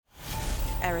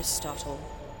Aristotle,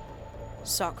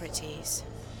 Socrates,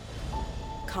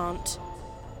 Kant,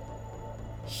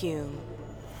 Hume,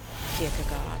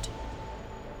 Kierkegaard,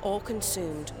 all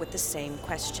consumed with the same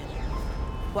question.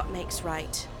 What makes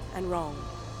right and wrong?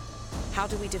 How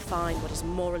do we define what is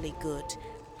morally good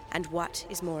and what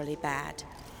is morally bad?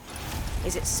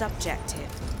 Is it subjective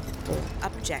or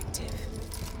objective?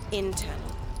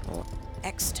 Internal or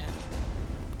external?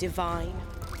 Divine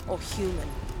or human?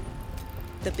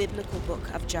 The biblical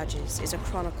book of Judges is a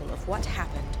chronicle of what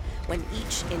happened when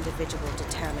each individual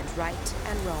determined right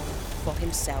and wrong for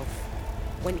himself,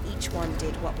 when each one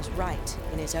did what was right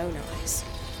in his own eyes,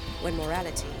 when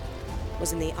morality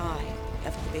was in the eye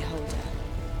of the beholder.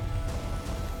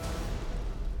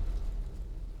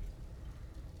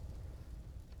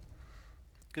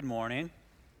 Good morning.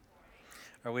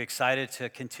 Are we excited to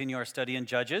continue our study in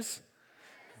Judges?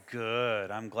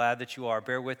 Good. I'm glad that you are.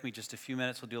 Bear with me just a few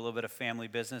minutes. We'll do a little bit of family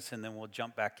business, and then we'll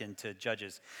jump back into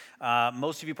Judges.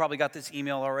 Most of you probably got this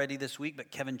email already this week, but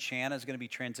Kevin Chan is going to be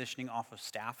transitioning off of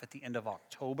staff at the end of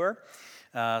October.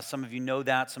 Some of you know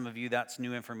that. Some of you, that's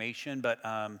new information. But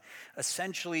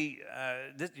essentially,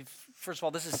 first of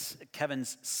all, this is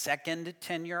Kevin's second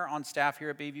tenure on staff here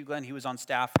at Bayview Glen. He was on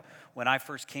staff when I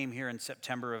first came here in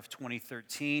September of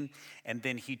 2013, and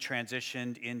then he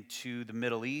transitioned into the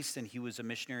Middle East, and he was a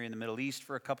missionary in the Middle East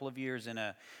for a couple of years in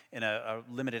a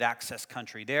limited access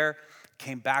country there.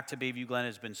 Came back to Bayview Glen,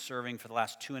 has been serving for the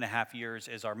last 2.5 years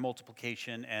as our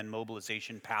multiplication and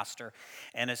mobilization pastor.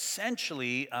 And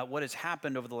essentially, what has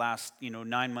happened over the last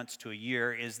 9 months to a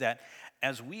year is that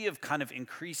as we have kind of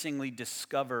increasingly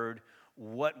discovered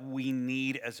what we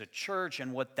need as a church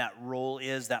and what that role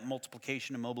is, that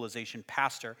multiplication and mobilization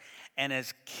pastor. And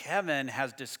as Kevin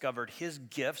has discovered his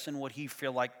gifts and what he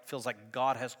feels like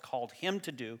God has called him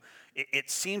to do, it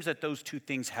seems that those two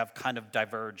things have kind of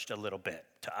diverged a little bit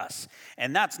to us.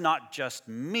 And that's not just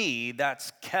me,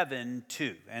 that's Kevin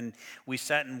too. And we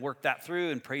sat and worked that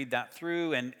through and prayed that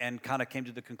through and kind of came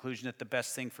to the conclusion that the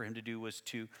best thing for him to do was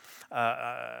to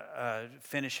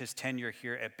finish his tenure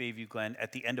here at Bayview Glen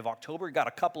at the end of October. He got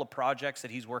a couple of projects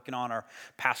that he's working on. Our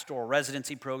pastoral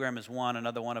residency program is one.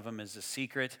 Another one of them is a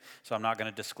secret, so I'm not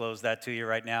going to disclose that to you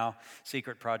right now.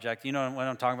 Secret project. You know what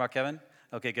I'm talking about, Kevin?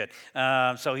 Okay, good.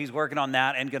 So he's working on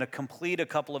that and going to complete a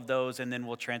couple of those, and then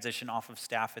we'll transition off of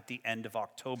staff at the end of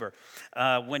October.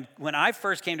 When I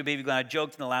first came to Bayview Glen, I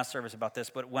joked in the last service about this,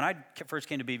 but when I first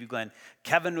came to Bayview Glen,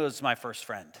 Kevin was my first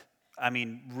friend. I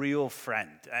mean, real friend.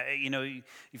 You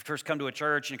first come to a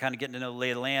church and you're kind of getting to know the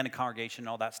lay of the land and congregation and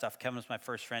all that stuff. Kevin was my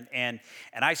first friend, and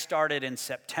I started in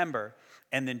September.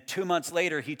 And then 2 months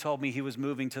later, he told me he was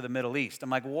moving to the Middle East. I'm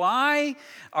like, why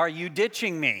are you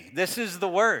ditching me? This is the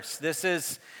worst.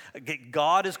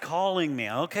 God is calling me.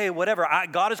 Okay, whatever.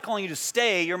 God is calling you to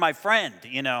stay. You're my friend,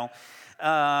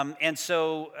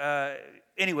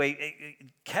 Anyway,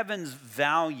 Kevin's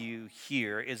value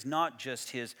here is not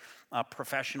just his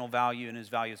professional value and his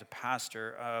value as a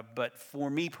pastor, but for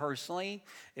me personally,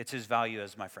 it's his value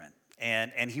as my friend.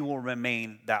 And he will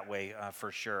remain that way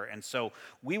for sure. And so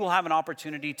we will have an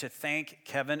opportunity to thank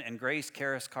Kevin and Grace,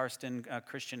 Karis, Karsten,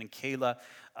 Christian, and Kayla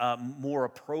more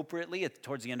appropriately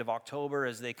towards the end of October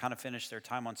as they kind of finish their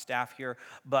time on staff here.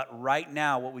 But right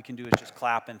now, what we can do is just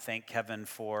clap and thank Kevin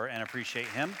and appreciate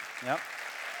him. Yep.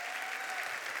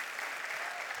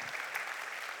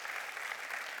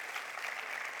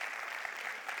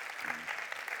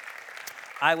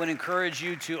 I would encourage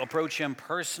you to approach him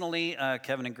personally,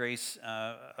 Kevin and Grace,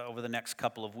 over the next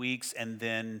couple of weeks, and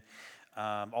then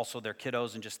also their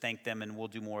kiddos, and just thank them, and we'll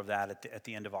do more of that at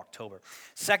the end of October.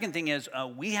 Second thing is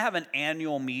we have an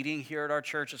annual meeting here at our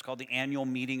church. It's called the Annual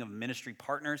Meeting of Ministry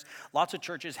Partners. Lots of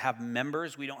churches have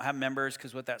members. We don't have members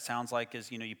because what that sounds like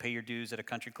is, you pay your dues at a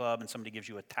country club and somebody gives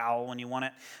you a towel when you want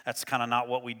it. That's kind of not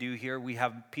what we do here. We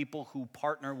have people who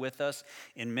partner with us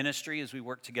in ministry as we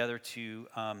work together to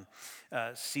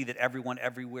see that everyone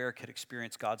everywhere could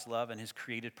experience God's love and his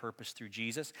created purpose through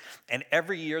Jesus. And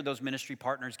every year, those ministry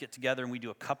partners get together and we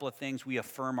do a couple of things. We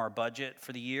affirm our budget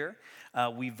for the year.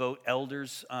 We vote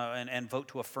elders and vote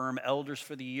to affirm elders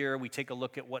for the year. We take a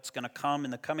look at what's going to come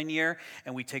in the coming year,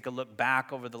 and we take a look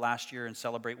back over the last year and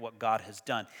celebrate what God has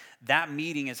done. That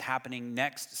meeting is happening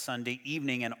next Sunday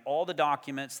evening, and all the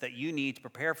documents that you need to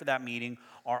prepare for that meeting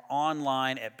are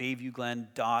online at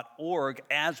bayviewglen.org,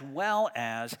 as well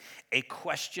as a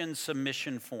question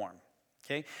submission form.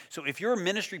 Okay, so if you're a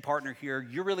ministry partner here,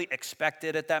 you're really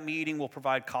expected at that meeting. We'll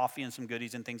provide coffee and some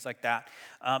goodies and things like that.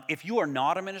 If you are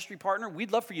not a ministry partner,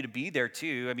 we'd love for you to be there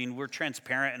too. I mean, we're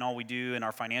transparent in all we do in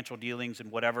our financial dealings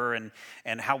and whatever,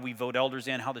 and how we vote elders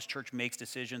in, how this church makes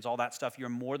decisions, all that stuff. You're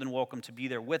more than welcome to be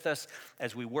there with us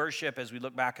as we worship, as we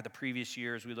look back at the previous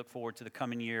years, we look forward to the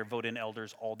coming year, vote in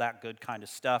elders, all that good kind of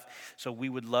stuff. So we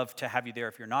would love to have you there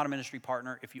if you're not a ministry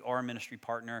partner. If you are a ministry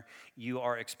partner, you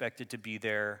are expected to be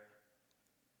there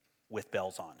with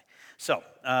bells on. So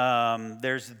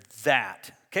there's that.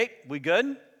 Okay, we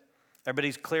good?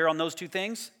 Everybody's clear on those two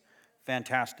things?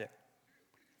 Fantastic.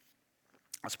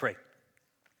 Let's pray.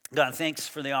 God, thanks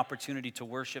for the opportunity to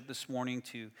worship this morning,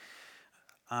 to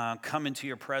come into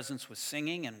your presence with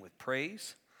singing and with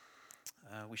praise.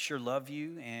 We sure love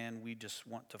you, and we just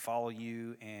want to follow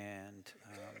you and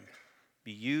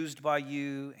be used by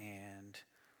you and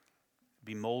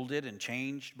be molded and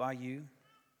changed by you.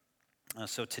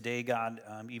 So today, God,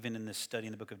 even in this study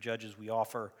in the book of Judges, we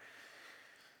offer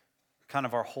kind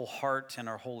of our whole heart and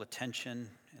our whole attention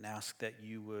and ask that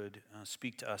you would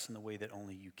speak to us in the way that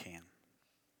only you can.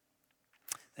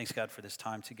 Thanks, God, for this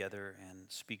time together, and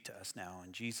speak to us now.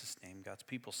 In Jesus' name, God's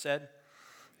people said,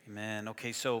 amen.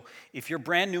 Okay, so if you're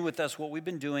brand new with us, what we've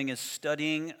been doing is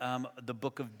studying the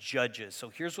book of Judges. So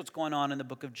here's what's going on in the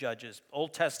book of Judges.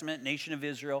 Old Testament, nation of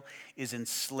Israel is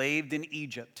enslaved in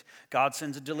Egypt. God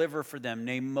sends a deliverer for them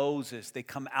named Moses. They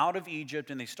come out of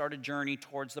Egypt and they start a journey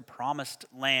towards the promised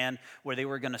land where they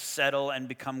were going to settle and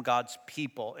become God's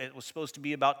people. It was supposed to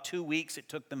be about 2 weeks. It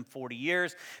took them 40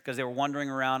 years because they were wandering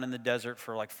around in the desert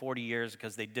for like 40 years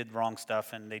because they did wrong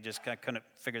stuff and they just couldn't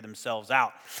figure themselves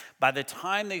out. By the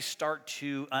time they start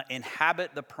to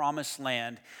inhabit the promised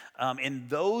land, in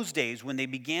those days when they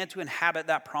began to inhabit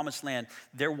that promised land,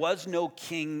 there was no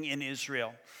king in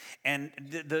Israel. And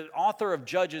the author of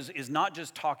Judges is not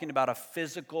just talking about a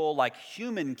physical, like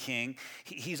human king.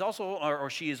 He's also, or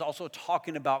she is also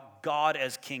talking about God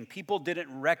as king. People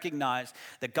didn't recognize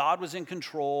that God was in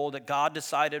control, that God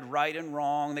decided right and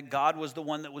wrong, that God was the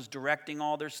one that was directing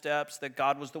all their steps, that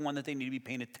God was the one that they needed to be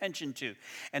paying attention to.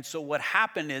 And so what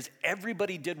happened is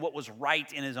everybody did what was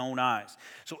right in his own eyes.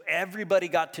 So everybody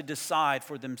got to decide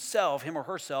for themselves, him or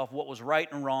herself, what was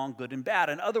right and wrong, good and bad.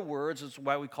 In other words, that's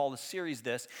why we call the series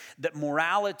this, that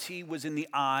morality was in the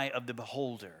eye of the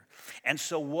beholder. And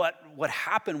so what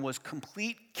happened was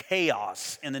complete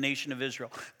chaos in the nation of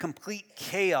Israel, complete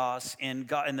chaos in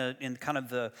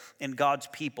God's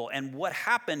people. And what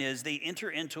happened is they enter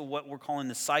into what we're calling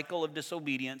the cycle of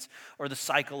disobedience or the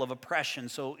cycle of oppression.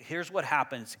 So here's what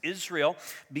happens. Israel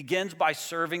begins by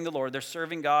serving the Lord. They're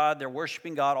serving God, they're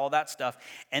worshiping God, all that stuff.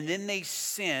 And then they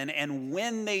sin. And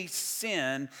when they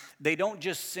sin, they don't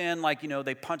just sin like,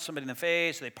 they punch somebody in the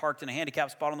face, or they parked in a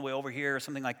handicapped spot on the way over here or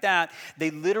something like that.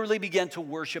 They literally began to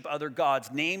worship other gods,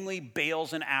 namely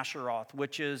Baals and Asheroth,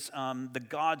 which is the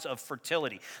gods of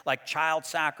fertility, like child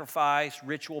sacrifice,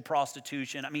 ritual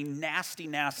prostitution. I mean, nasty,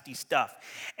 nasty stuff.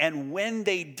 And when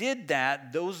they did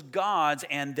that, those gods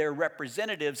and their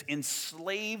representatives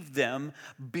enslaved them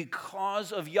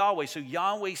because of Yahweh. So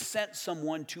Yahweh sent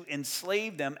someone to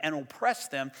enslave them and oppress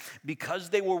them because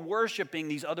they were worshiping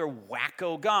these other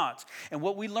wacko gods. And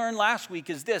what we learned last week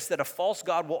is this, that a false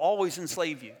god will always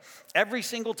enslave you. Every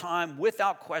single time,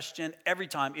 without question, every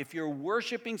time. If you're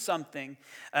worshiping something,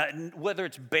 whether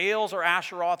it's Baals or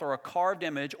Asheroth or a carved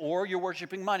image, or you're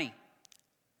worshiping money,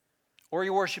 or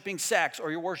you're worshiping sex,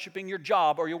 or you're worshiping your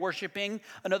job, or you're worshiping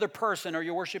another person, or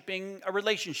you're worshiping a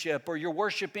relationship, or you're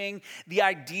worshiping the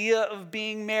idea of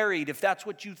being married, if that's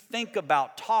what you think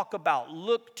about, talk about,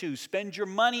 look to, spend your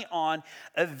money on,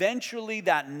 eventually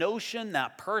that notion,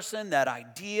 that person, that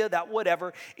idea, that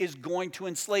whatever is going to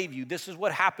enslave you. This is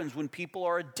what happens when people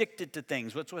are addicted to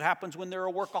things. That's what happens when they're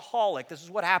a workaholic. This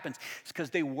is what happens. It's because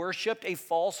they worshiped a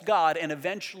false god, and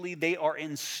eventually they are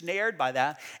ensnared by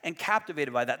that and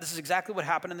captivated by that. This is exactly what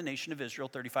happened in the nation of Israel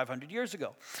 3,500 years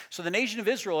ago. So the nation of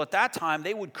Israel at that time,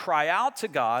 they would cry out to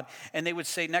God and they would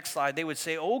say, next slide, they would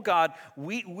say, oh God,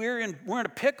 we're in a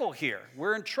pickle here.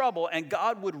 We're in trouble. And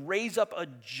God would raise up a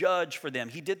judge for them.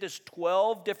 He did this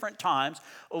 12 different times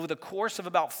over the course of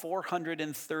about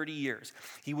 430 years.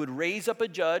 He would raise up a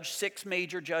judge, 6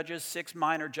 major judges, 6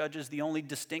 minor judges. The only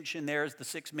distinction there is the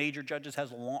 6 major judges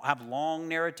have long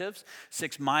narratives.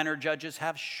 6 minor judges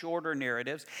have shorter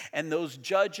narratives. And those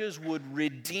judges would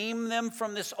redeem them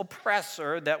from this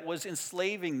oppressor that was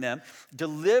enslaving them,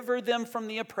 deliver them from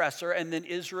the oppressor, and then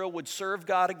Israel would serve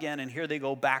God again, and here they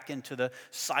go back into the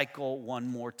cycle one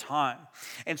more time.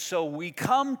 And so we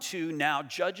come to now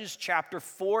Judges chapter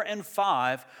 4 and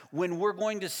 5 when we're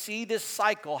going to see this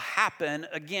cycle happen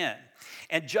again.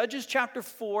 And Judges chapter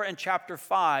 4 and chapter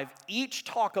 5 each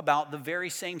talk about the very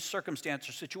same circumstance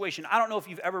or situation. I don't know if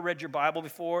you've ever read your Bible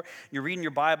before. You're reading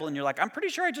your Bible and you're like, I'm pretty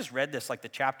sure I just read this like the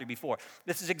chapter before.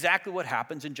 This is exactly what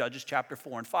happens in Judges chapter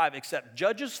 4 and 5, except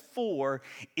Judges 4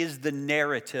 is the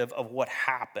narrative of what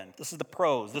happened. This is the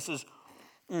prose. This is,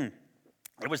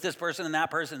 there was this person and that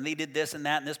person, and they did this and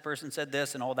that, and this person said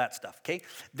this and all that stuff, okay?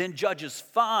 Then Judges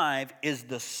 5 is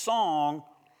the song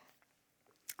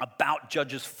about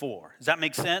Judges 4. Does that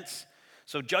make sense?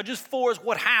 So Judges 4 is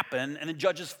what happened, and then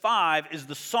Judges 5 is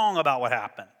the song about what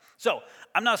happened. So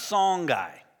I'm not a song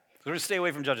guy. We're going to stay away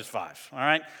from Judges 5, all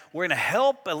right? We're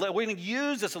going to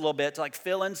use this a little bit to like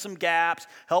fill in some gaps,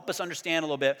 help us understand a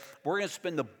little bit. We're going to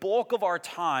spend the bulk of our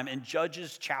time in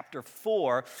Judges chapter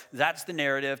 4. That's the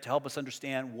narrative to help us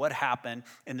understand what happened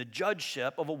in the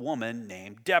judgeship of a woman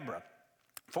named Deborah.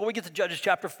 Before we get to Judges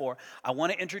chapter 4, I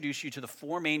want to introduce you to the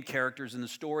four main characters in the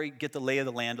story, get the lay of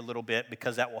the land a little bit,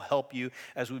 because that will help you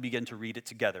as we begin to read it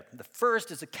together. The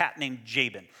first is a cat named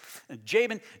Jabin. And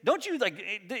Jabin, don't you like,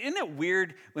 isn't it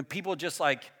weird when people just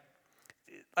like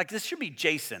this should be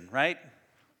Jason, right?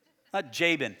 Not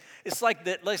Jabin. It's like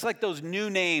those new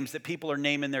names that people are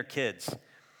naming their kids.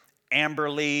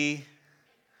 Amberly,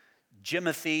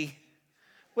 Jimothy.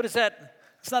 What is that?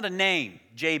 It's not a name,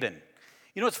 Jabin.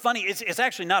 You know what's funny? It's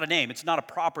actually not a name. It's not a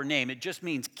proper name. It just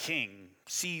means king,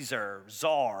 Caesar,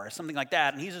 czar, something like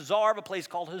that. And he's a czar of a place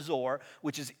called Hazor,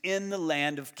 which is in the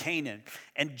land of Canaan.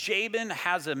 And Jabin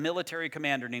has a military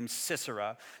commander named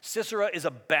Sisera. Sisera is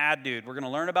a bad dude. We're going to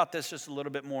learn about this just a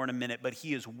little bit more in a minute, but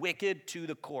he is wicked to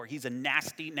the core. He's a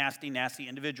nasty, nasty, nasty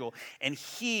individual. And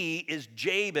he is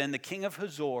Jabin, the king of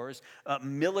Hazor's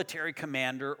military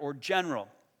commander or general.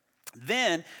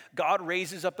 Then God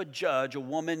raises up a judge, a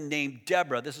woman named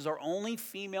Deborah. This is our only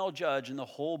female judge in the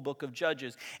whole book of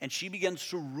Judges. And she begins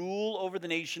to rule over the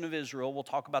nation of Israel. We'll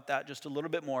talk about that just a little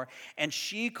bit more. And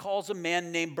she calls a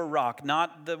man named Barak,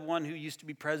 not the one who used to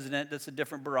be president. That's a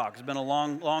different Barak. It's been a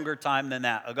longer time than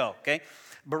that ago, okay?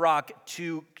 Barak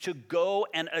to go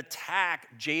and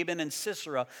attack Jabin and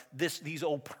Sisera, these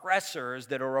oppressors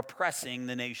that are oppressing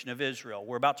the nation of Israel.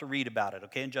 We're about to read about it,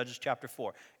 okay, in Judges chapter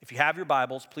 4. If you have your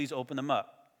Bibles, please open them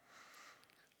up.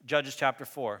 Judges chapter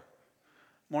 4.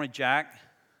 Morning, Jack.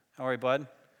 How are you, bud?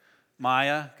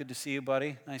 Maya, good to see you,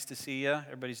 buddy. Nice to see you.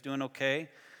 Everybody's doing okay.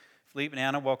 Philippe and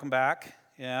Anna, welcome back.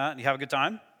 Yeah, you have a good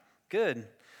time? Good.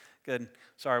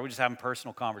 Sorry, we're just having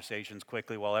personal conversations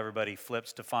quickly while everybody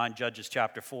flips to find Judges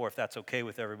chapter 4, if that's okay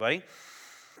with everybody.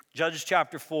 Judges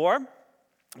chapter 4,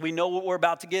 we know what we're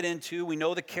about to get into. We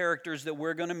know the characters that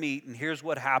we're going to meet, and here's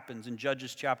what happens in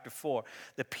Judges chapter 4.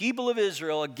 The people of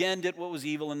Israel again did what was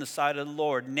evil in the sight of the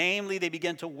Lord. Namely, they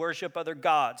began to worship other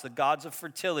gods, the gods of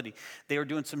fertility. They were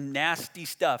doing some nasty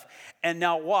stuff. And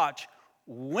now watch,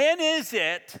 when is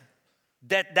it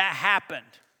that happened?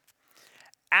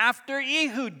 After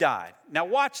Ehud died. Now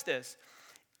watch this.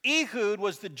 Ehud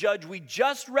was the judge we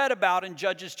just read about in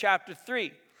Judges chapter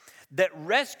 3 that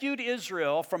rescued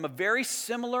Israel from a very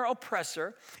similar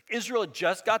oppressor. Israel had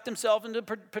just got themselves into a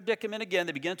predicament again.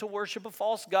 They began to worship a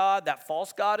false god. That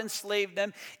false god enslaved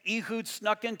them. Ehud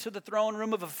snuck into the throne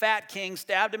room of a fat king,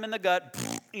 stabbed him in the gut,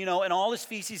 and all his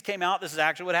feces came out. This is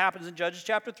actually what happens in Judges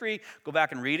chapter 3. Go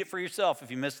back and read it for yourself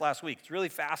if you missed last week. It's really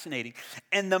fascinating.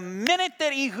 And the minute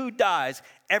that Ehud dies,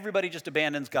 everybody just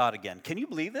abandons God again. Can you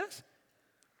believe this?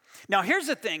 Now, here's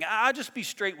the thing. I'll just be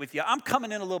straight with you. I'm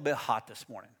coming in a little bit hot this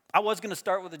morning. I was going to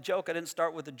start with a joke. I didn't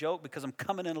start with a joke because I'm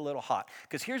coming in a little hot.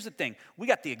 Because here's the thing. We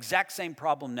got the exact same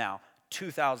problem now,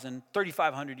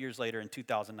 3,500 years later in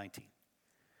 2019.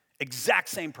 Exact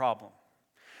same problem.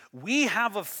 We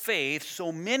have a faith,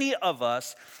 so many of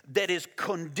us, that is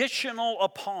conditional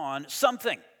upon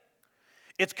something.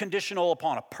 It's conditional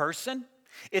upon a person.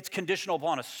 It's conditional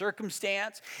upon a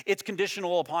circumstance. It's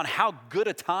conditional upon how good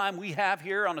a time we have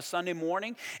here on a Sunday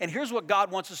morning. And here's what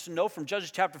God wants us to know from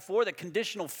Judges chapter 4, that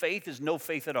conditional faith is no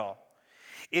faith at all.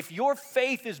 If your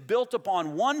faith is built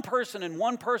upon one person and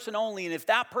one person only, and if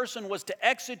that person was to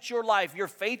exit your life, your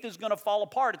faith is going to fall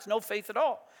apart. It's no faith at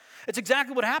all. It's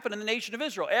exactly what happened in the nation of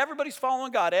Israel. Everybody's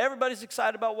following God. Everybody's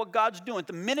excited about what God's doing.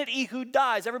 The minute Ehud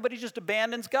dies, everybody just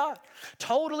abandons God.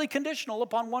 Totally conditional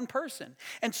upon one person.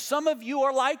 And some of you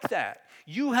are like that.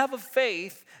 You have a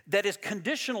faith that is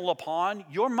conditional upon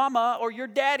your mama or your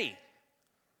daddy.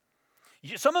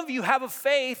 Some of you have a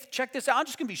faith, check this out, I'm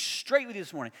just going to be straight with you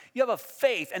this morning. You have a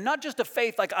faith, and not just a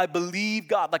faith like I believe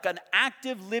God, like an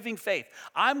active living faith.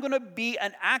 I'm going to be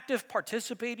an active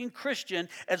participating Christian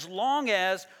as long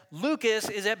as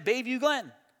Lucas is at Bayview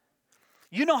Glen.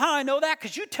 You know how I know that?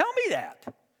 Because you tell me that.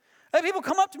 People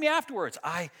come up to me afterwards.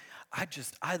 I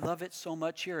love it so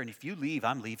much here, and if you leave,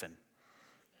 I'm leaving.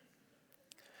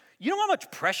 You know how much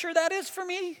pressure that is for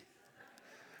me?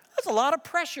 That's a lot of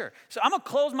pressure. So I'm gonna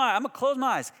close my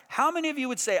eyes. How many of you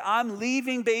would say, I'm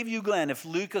leaving Bayview Glen if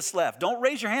Lucas left? Don't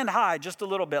raise your hand high, just a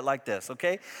little bit like this,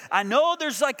 okay? I know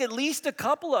there's like at least a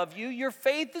couple of you. Your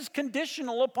faith is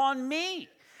conditional upon me.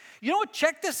 You know what?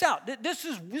 Check this out. This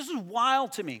is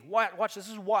wild to me. Watch, this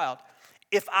is wild.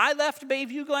 If I left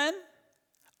Bayview Glen,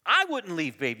 I wouldn't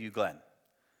leave Bayview Glen.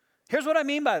 Here's what I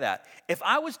mean by that. If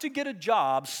I was to get a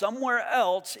job somewhere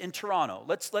else in Toronto,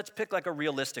 let's pick like a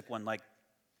realistic one, like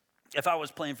if I was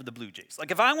playing for the Blue Jays.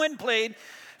 Like if I went and played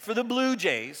for the Blue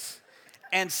Jays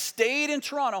and stayed in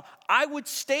Toronto, I would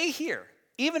stay here,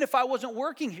 even if I wasn't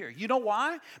working here. You know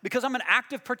why? Because I'm an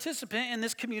active participant in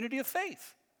this community of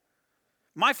faith.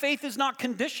 My faith is not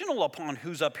conditional upon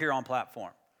who's up here on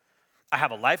platform. I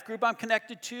have a life group I'm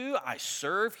connected to. I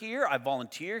serve here. I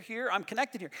volunteer here. I'm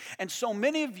connected here. And so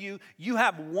many of you, you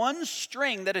have one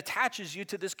string that attaches you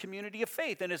to this community of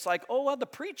faith. And it's like, oh, well, the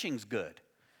preaching's good.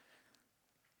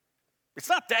 It's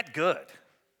not that good.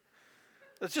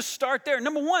 Let's just start there.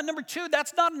 Number one. Number two,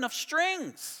 that's not enough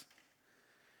strings.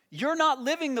 You're not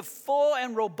living the full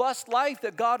and robust life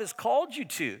that God has called you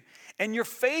to. And your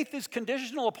faith is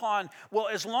conditional upon, well,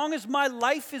 as long as my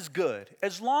life is good,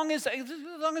 as long as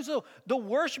the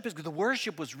worship is good. The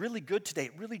worship was really good today.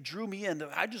 It really drew me in.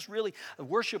 The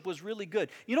worship was really good.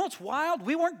 You know what's wild?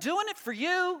 We weren't doing it for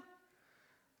you.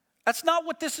 That's not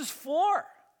what this is for.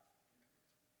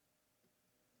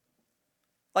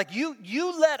 Like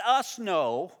you let us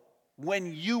know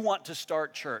when you want to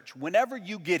start church. Whenever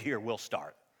you get here, we'll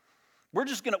start. We're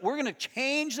gonna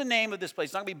change the name of this place.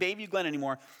 It's not gonna be Bayview Glen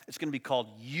anymore. It's gonna be called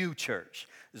You Church.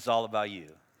 This is all about you.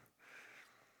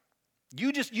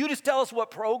 You just tell us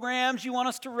what programs you want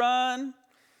us to run.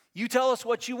 You tell us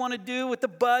what you want to do with the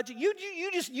budget.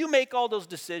 You make all those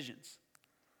decisions.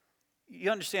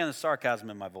 You understand the sarcasm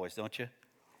in my voice, don't you?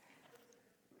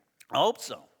 I hope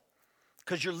so.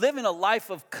 Because you're living a life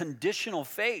of conditional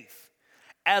faith.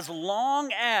 As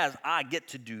long as I get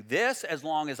to do this, as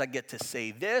long as I get to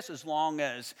say this, as long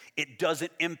as it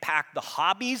doesn't impact the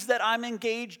hobbies that I'm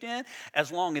engaged in,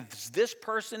 as long as this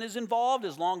person is involved,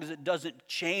 as long as it doesn't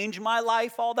change my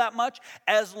life all that much,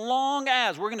 as long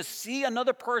as we're going to see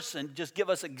another person just give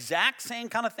us exact same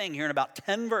kind of thing here in about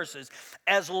 10 verses,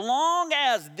 as long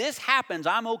as this happens,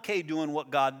 I'm okay doing what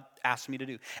God asked me to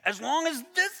do. As long as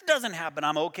this doesn't happen,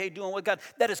 I'm okay doing what God,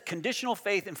 that is conditional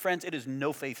faith, and friends, it is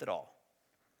no faith at all.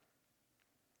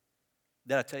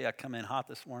 Did I tell you I come in hot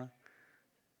this morning?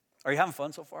 Are you having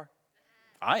fun so far?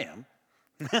 I am.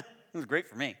 It was great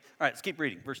for me. All right, let's keep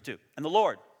reading. Verse 2. And the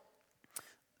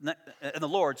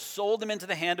Lord sold him into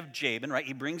the hand of Jabin, right?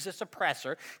 He brings this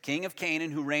oppressor, king of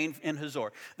Canaan, who reigned in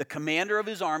Hazor. The commander of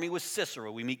his army was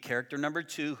Sisera. We meet character number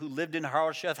 2, who lived in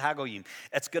Harosheth Hagoyim.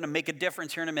 That's going to make a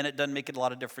difference here in a minute. Doesn't make a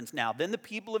lot of difference now. Then the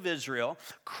people of Israel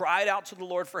cried out to the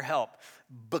Lord for help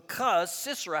because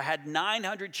Sisera had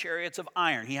 900 chariots of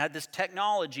iron. He had this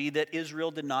technology that Israel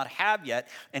did not have yet,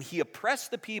 and he oppressed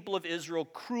the people of Israel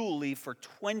cruelly for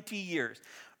 20 years.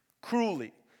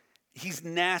 Cruelly. He's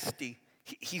nasty.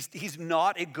 He's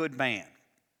not a good man.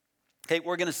 Okay,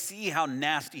 we're going to see how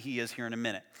nasty he is here in a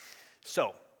minute.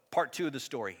 So, part 2 of the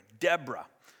story. Deborah,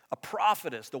 a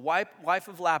prophetess, the wife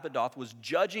of Lapidoth, was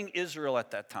judging Israel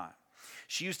at that time.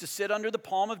 She used to sit under the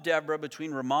palm of Deborah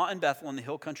between Ramah and Bethel in the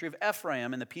hill country of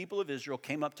Ephraim, and the people of Israel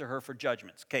came up to her for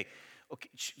judgments. Okay,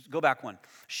 go back one.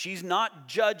 She's not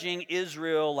judging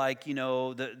Israel like, you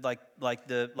know, the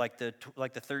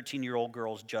 13-year-old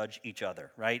girls judge each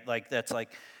other, right? Like that's like,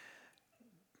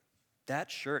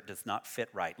 that shirt does not fit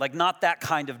right. Like not that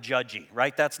kind of judgy,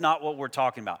 right? That's not what we're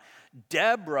talking about.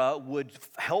 Deborah would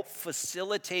help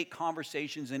facilitate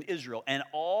conversations in Israel, and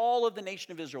all of the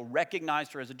nation of Israel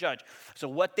recognized her as a judge. So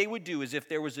what they would do is if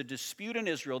there was a dispute in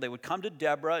Israel, they would come to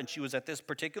Deborah, and she was at this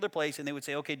particular place, and they would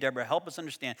say, okay, Deborah, help us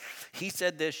understand. He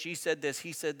said this, she said this,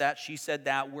 he said that, she said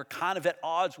that. We're kind of at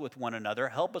odds with one another.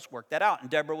 Help us work that out. And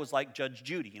Deborah was like Judge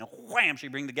Judy. You know, wham,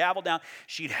 she'd bring the gavel down.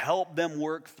 She'd help them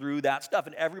work through that stuff,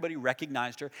 and everybody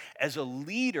recognized her as a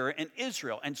leader in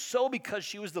Israel. And so because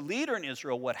she was the leader in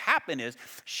Israel, what happened is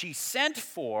she sent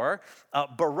for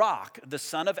Barak, the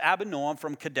son of Abinoam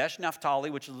from Kadesh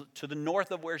Naphtali, which is to the north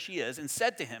of where she is, and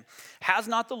said to him, has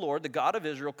not the Lord, the God of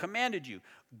Israel, commanded you,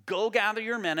 go gather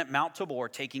your men at Mount Tabor,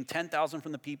 taking 10,000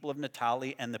 from the people of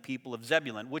Naphtali and the people of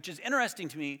Zebulun, which is interesting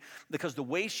to me because the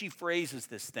way she phrases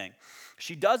this thing,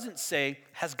 she doesn't say,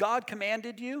 has God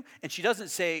commanded you? And she doesn't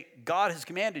say, God has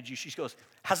commanded you. She goes,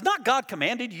 has not God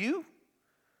commanded you?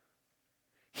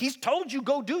 He's told you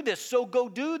go do this, so go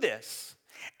do this.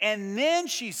 And then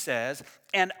she says,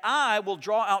 and I will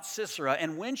draw out Sisera.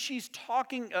 And when she's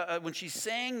talking, when she's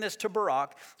saying this to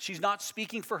Barak, she's not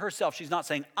speaking for herself. She's not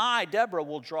saying, I, Deborah,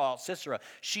 will draw out Sisera.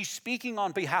 She's speaking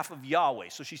on behalf of Yahweh.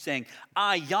 So she's saying,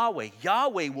 I,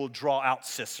 Yahweh will draw out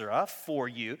Sisera for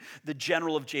you, the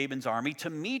general of Jabin's army, to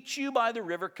meet you by the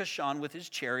river Kishon with his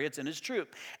chariots and his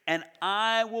troop. And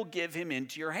I will give him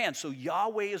into your hand. So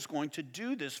Yahweh is going to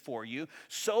do this for you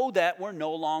so that we're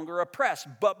no longer oppressed.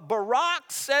 But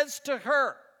Barak says to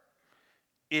her,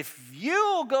 if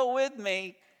you'll go with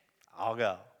me, I'll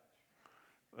go.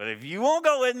 But if you won't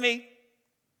go with me,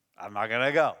 I'm not going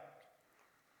to go.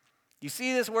 You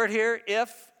see this word here,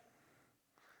 if?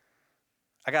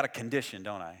 I got a condition,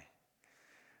 don't I?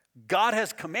 God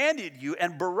has commanded you,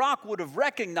 and Barak would have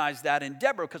recognized that in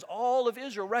Deborah because all of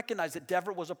Israel recognized that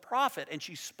Deborah was a prophet and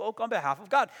she spoke on behalf of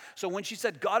God. So when she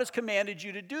said, God has commanded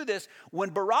you to do this, when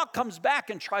Barak comes back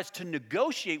and tries to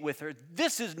negotiate with her,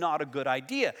 this is not a good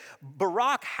idea.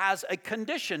 Barak has a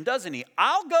condition, doesn't he?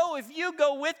 I'll go if you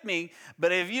go with me,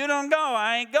 but if you don't go,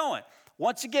 I ain't going.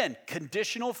 Once again,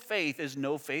 conditional faith is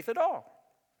no faith at all.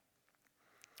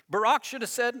 Barak should have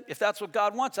said, if that's what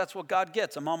God wants, that's what God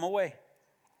gets. I'm on my way.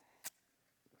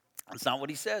 That's not what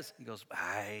he says. He goes,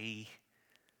 I'd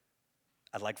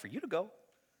like for you to go.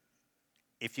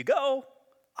 If you go,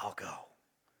 I'll go.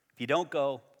 If you don't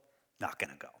go, not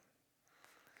going to go.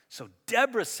 So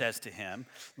Deborah says to him,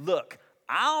 look,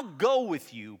 I'll go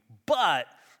with you, but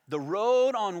the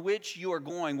road on which you are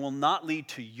going will not lead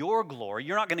to your glory.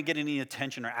 You're not going to get any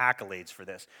attention or accolades for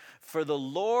this. For the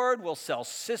Lord will sell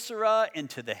Sisera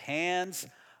into the hands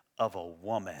of a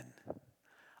woman.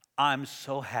 I'm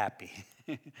so happy.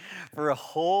 For a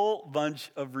whole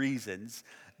bunch of reasons.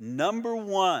 Number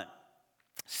one,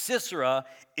 Sisera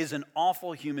is an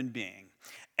awful human being.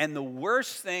 And the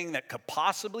worst thing that could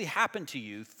possibly happen to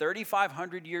you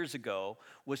 3,500 years ago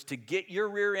was to get your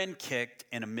rear end kicked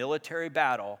in a military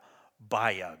battle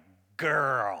by a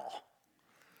girl.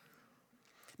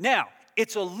 Now,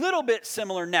 it's a little bit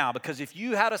similar now because if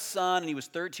you had a son and he was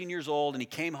 13 years old and he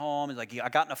came home and like, I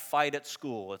got in a fight at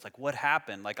school. It's like, what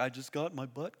happened? Like, I just got my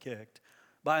butt kicked.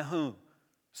 By whom?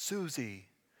 Susie.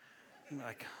 I'm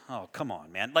like, oh, come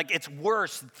on, man. Like, it's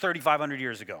worse 3,500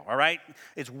 years ago, all right?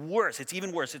 It's worse. It's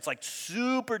even worse. It's like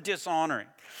super dishonoring.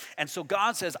 And so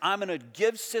God says, I'm going to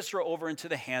give Sisera over into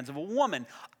the hands of a woman.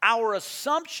 Our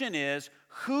assumption is,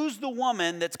 who's the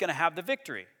woman that's going to have the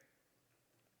victory?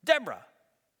 Deborah,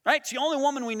 right? It's the only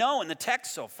woman we know in the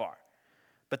text so far.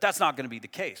 But that's not going to be the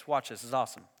case. Watch this. It's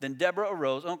awesome. Then Deborah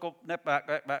arose. Oh, go back.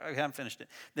 I haven't finished it.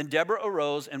 Then Deborah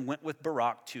arose and went with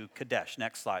Barak to Kadesh.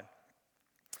 Next slide.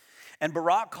 And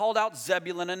Barak called out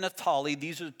Zebulun and Naphtali.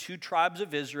 These are the two tribes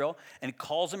of Israel. And he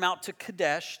calls them out to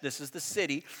Kadesh. This is the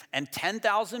city. And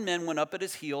 10,000 men went up at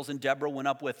his heels, and Deborah went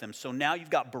up with him. So now you've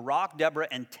got Barak, Deborah,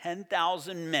 and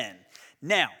 10,000 men.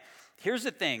 Now, here's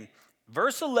the thing.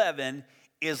 Verse 11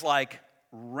 is like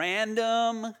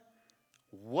random.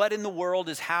 What in the world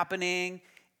is happening?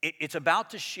 It's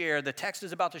about to share, the text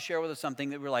is about to share with us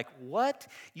something that we're like, what?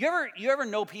 You ever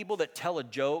know people that tell a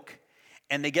joke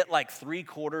and they get like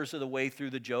 3/4 of the way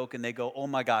through the joke and they go, oh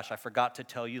my gosh, I forgot to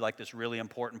tell you like this really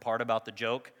important part about the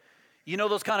joke? You know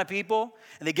those kind of people?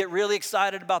 And they get really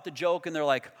excited about the joke and they're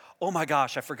like, oh my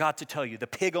gosh, I forgot to tell you, the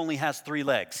pig only has 3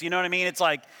 legs. You know what I mean? It's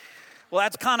like, well,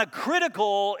 that's kind of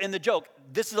critical in the joke.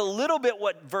 This is a little bit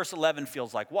what verse 11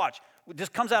 feels like. Watch. This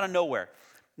comes out of nowhere.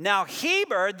 Now,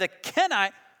 Heber, the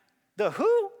Kenite, the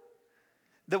who?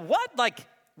 The what? Like,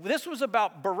 this was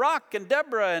about Barak and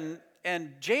Deborah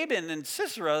and Jabin and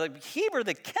Sisera. Like, Heber,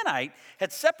 the Kenite,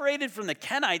 had separated from the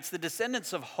Kenites, the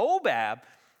descendants of Hobab.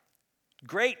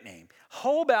 Great name.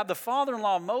 Hobab, the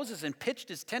father-in-law of Moses, and pitched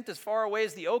his tent as far away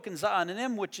as the oak in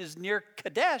Zaananim, which is near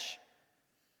Kadesh.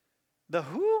 The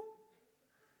who?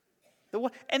 The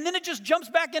what? And then it just jumps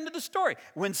back into the story.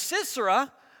 When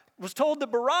Sisera was told that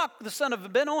Barak, the son of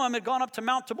Abinoam, had gone up to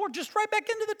Mount Tabor, just right back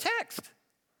into the text.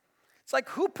 It's like,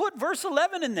 who put verse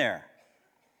 11 in there?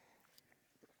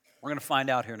 We're going to find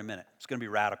out here in a minute. It's going to be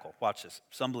radical. Watch this.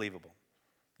 It's unbelievable.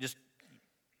 Just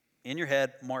in your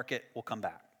head, mark it. We'll come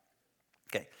back.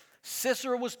 Okay.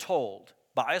 Sisera was told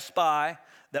by a spy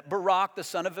that Barak, the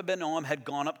son of Abinoam, had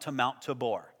gone up to Mount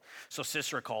Tabor. So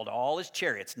Sisera called all his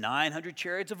chariots, 900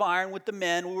 chariots of iron with the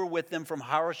men who were with them from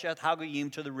Harosheth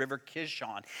Hagoyim to the river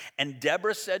Kishon. And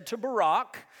Deborah said to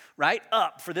Barak, right,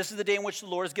 up, for this is the day in which the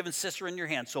Lord has given Sisera in your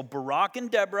hand. So Barak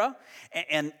and Deborah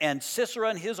and Sisera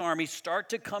and his army start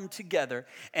to come together.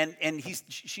 And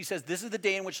she says, this is the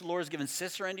day in which the Lord has given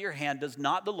Sisera into your hand. Does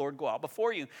not the Lord go out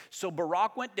before you? So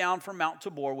Barak went down from Mount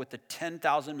Tabor with the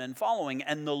 10,000 men following.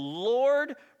 And the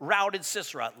Lord routed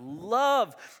Sisera.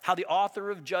 Love how the author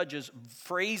of Judges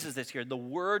phrases this here, the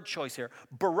word choice here.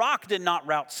 Barak did not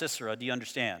rout Sisera. Do you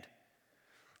understand?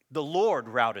 The Lord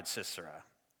routed Sisera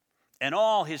and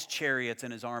all his chariots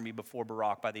and his army before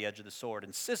Barak by the edge of the sword.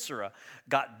 And Sisera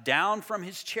got down from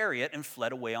his chariot and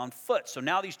fled away on foot. So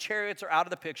now these chariots are out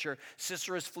of the picture.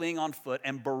 Sisera is fleeing on foot.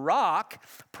 And Barak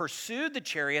pursued the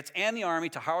chariots and the army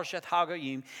to Harosheth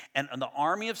Hagoyim. And the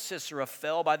army of Sisera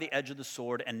fell by the edge of the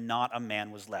sword, and not a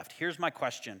man was left. Here's my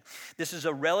question. This is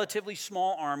a relatively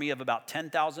small army of about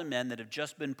 10,000 men that have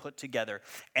just been put together.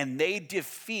 And they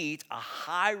defeat a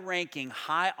high-ranking,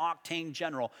 high-octane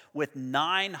general with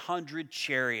 900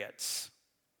 chariots.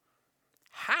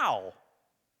 How?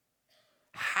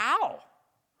 How?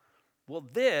 Well,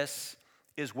 this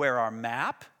is where our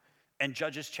map and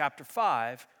Judges chapter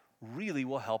 5 really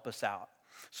will help us out.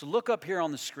 So look up here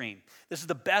on the screen. This is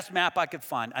the best map I could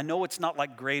find. I know it's not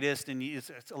like greatest and it's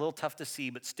a little tough to see,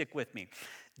 but stick with me.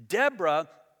 Deborah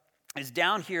is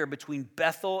down here between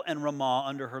Bethel and Ramah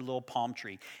under her little palm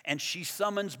tree. And she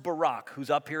summons Barak, who's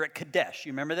up here at Kadesh.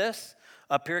 You remember this?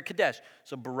 Up here at Kadesh.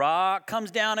 So Barak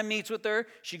comes down and meets with her.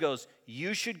 She goes,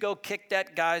 you should go kick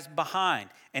that guy's behind.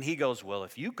 And he goes, well,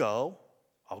 if you go,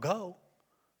 I'll go.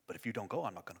 But if you don't go,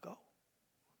 I'm not going to go.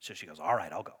 So she goes, all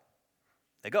right, I'll go.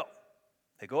 They go.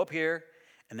 They go up here,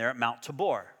 and they're at Mount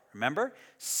Tabor. Remember?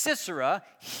 Sisera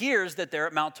hears that they're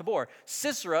at Mount Tabor.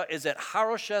 Sisera is at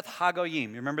Harosheth Hagoyim.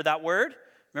 You remember that word?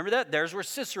 Remember that? There's where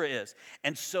Sisera is.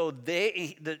 And so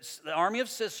the army of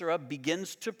Sisera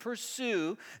begins to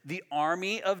pursue the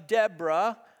army of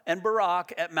Deborah and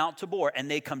Barak at Mount Tabor. And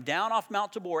they come down off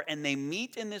Mount Tabor and they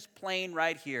meet in this plain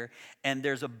right here. And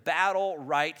there's a battle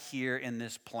right here in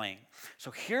this plain.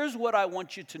 So here's what I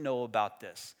want you to know about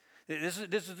this. This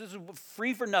is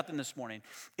free for nothing this morning,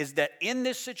 is that in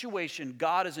this situation,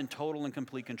 God is in total and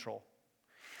complete control.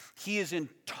 He is in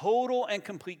total and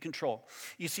complete control.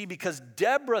 You see, because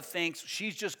Deborah thinks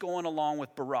she's just going along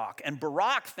with Barak. And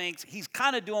Barak thinks he's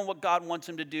kind of doing what God wants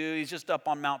him to do. He's just up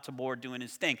on Mount Tabor doing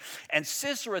his thing. And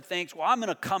Sisera thinks, well, I'm going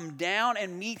to come down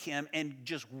and meet him and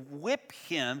just whip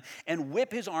him and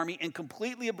whip his army and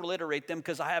completely obliterate them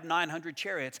because I have 900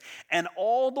 chariots. And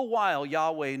all the while,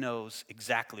 Yahweh knows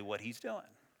exactly what he's doing.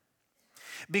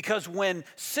 Because when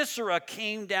Sisera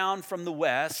came down from the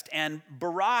west and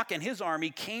Barak and his army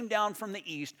came down from the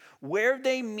east, where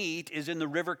they meet is in the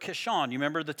river Kishon. You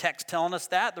remember the text telling us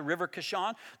that, the river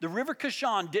Kishon? The river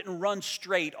Kishon didn't run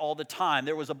straight all the time.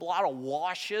 There was a lot of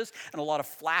washes and a lot of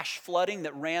flash flooding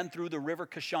that ran through the river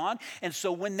Kishon. And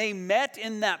so when they met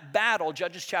in that battle,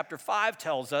 Judges chapter 5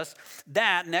 tells us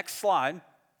that, next slide,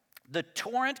 the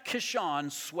torrent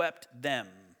Kishon swept them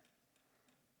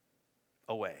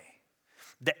away.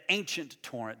 The ancient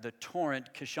torrent, the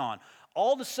torrent Kishon.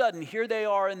 All of a sudden, here they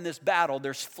are in this battle.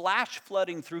 There's flash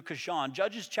flooding through Kishon.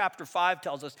 Judges chapter 5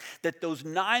 tells us that those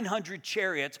 900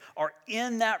 chariots are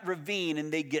in that ravine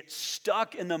and they get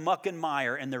stuck in the muck and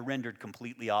mire and they're rendered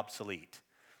completely obsolete.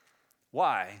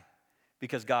 Why?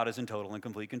 Because God is in total and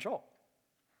complete control.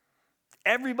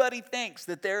 Everybody thinks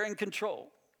that they're in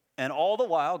control. And all the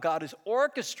while, God is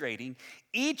orchestrating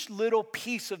each little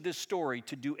piece of this story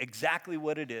to do exactly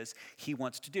what it is he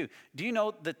wants to do. Do you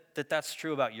know that that's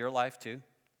true about your life too?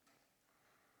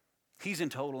 He's in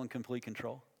total and complete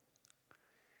control.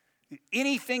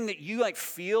 Anything that you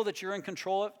feel that you're in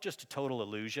control of, just a total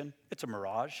illusion. It's a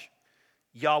mirage.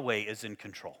 Yahweh is in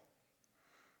control.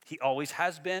 He always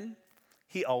has been.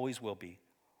 He always will be.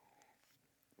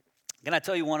 Can I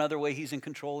tell you one other way he's in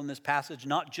control in this passage?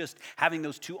 Not just having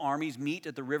those two armies meet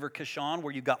at the river Kishon,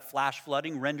 where you've got flash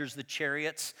flooding, renders the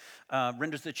chariots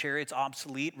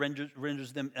obsolete,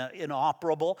 renders them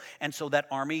inoperable, and so that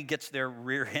army gets their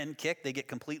rear end kicked. They get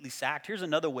completely sacked. Here's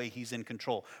another way he's in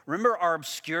control. Remember our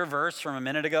obscure verse from a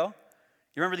minute ago?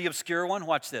 You remember the obscure one?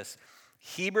 Watch this.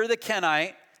 Heber the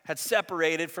Kenite had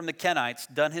separated from the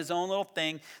Kenites, done his own little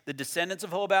thing. The descendants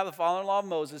of Hobab, the father-in-law of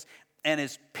Moses, and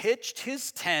has pitched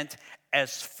his tent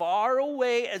as far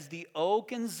away as the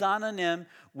oak in Zananim,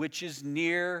 which is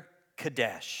near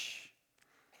Kadesh.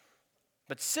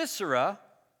 But Sisera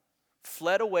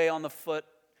fled away on the foot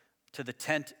to the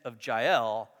tent of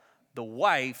Jael, the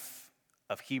wife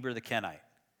of Heber the Kenite.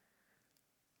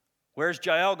 Where's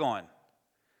Jael going?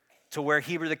 to where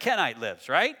Heber the Kenite lives,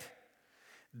 right?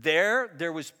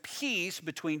 There was peace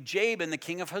between Jabin, the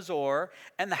king of Hazor,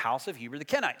 and the house of Heber the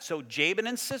Kenite. So Jabin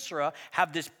and Sisera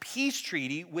have this peace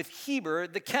treaty with Heber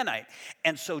the Kenite.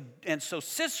 And so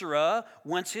Sisera,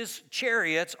 once his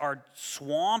chariots are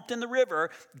swamped in the river,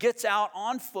 gets out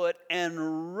on foot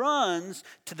and runs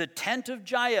to the tent of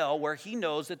Jael, where he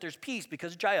knows that there's peace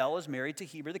because Jael is married to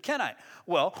Heber the Kenite.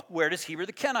 Well, where does Heber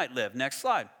the Kenite live? Next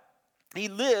slide. He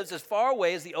lives as far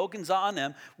away as the Oak and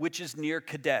Zaanim, which is near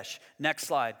Kadesh. Next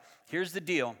slide. Here's the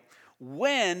deal.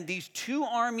 When these two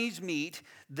armies meet,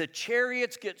 the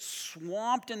chariots get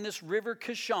swamped in this river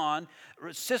Kishon.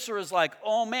 Sisera's like,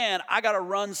 oh man, I got to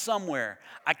run somewhere.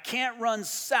 I can't run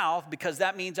south because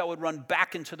that means I would run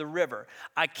back into the river.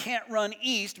 I can't run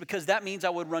east because that means I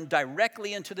would run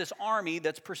directly into this army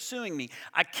that's pursuing me.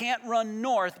 I can't run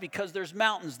north because there's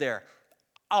mountains there.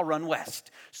 I'll run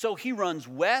west. So he runs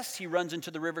west, he runs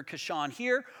into the river Kishon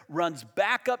here, runs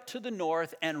back up to the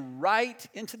north and right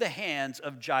into the hands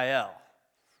of Jael,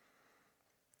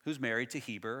 who's married to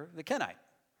Heber the Kenite.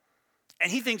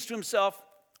 And he thinks to himself,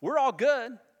 we're all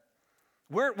good.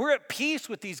 We're at peace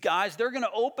with these guys. They're going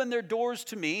to open their doors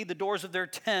to me, the doors of their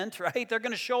tent, right? They're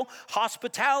going to show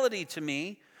hospitality to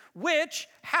me, which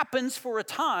happens for a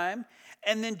time,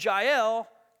 and then Jael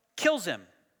kills him.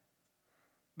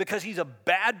 Because he's a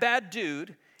bad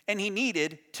dude, and he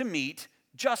needed to meet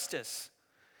justice.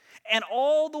 And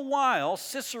all the while,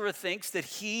 Sisera thinks that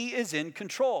he is in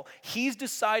control. He's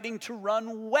deciding to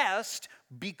run west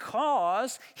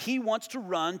because he wants to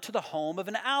run to the home of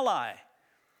an ally.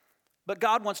 But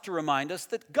God wants to remind us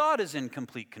that God is in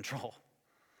complete control.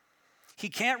 He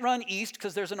can't run east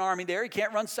because there's an army there. He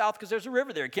can't run south because there's a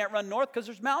river there. He can't run north because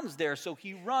there's mountains there. So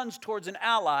he runs towards an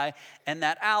ally, and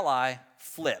that ally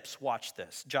flips. Watch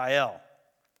this. Jael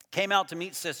came out to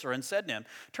meet Sisera and said to him,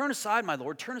 turn aside, my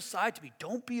lord, turn aside to me.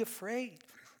 Don't be afraid.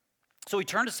 So he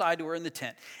turned aside to her in the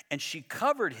tent, and she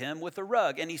covered him with a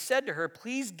rug. And he said to her,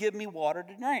 please give me water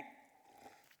tonight,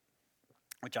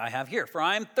 which I have here, for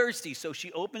I am thirsty. So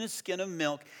she opened a skin of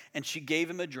milk, and she gave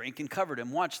him a drink and covered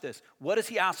him. Watch this. What does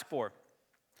he ask for?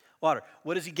 Water.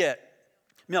 What does he get?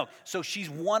 Milk. So she's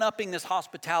one-upping this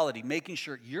hospitality, making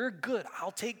sure you're good.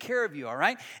 I'll take care of you, all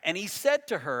right? And he said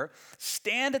to her,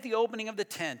 stand at the opening of the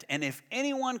tent, and if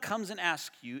anyone comes and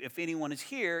asks you if anyone is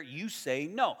here, you say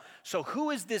no. So who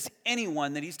is this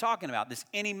anyone that he's talking about, this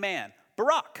any man?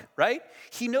 Barak, right?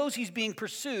 He knows he's being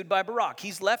pursued by Barak.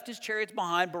 He's left his chariots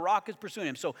behind. Barak is pursuing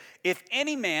him. So if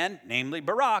any man, namely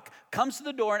Barak, comes to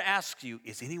the door and asks you,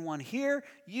 is anyone here?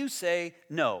 You say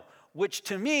no. Which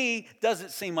to me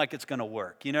doesn't seem like it's going to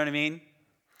work. You know what I mean?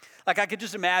 Like I could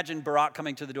just imagine Barak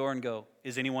coming to the door and go,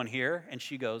 is anyone here? And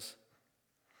she goes,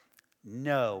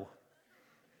 no.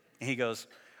 And he goes,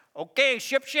 okay,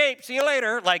 ship shape, see you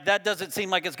later. Like that doesn't seem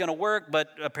like it's going to work, but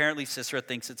apparently Sisera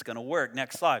thinks it's going to work.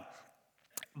 Next slide.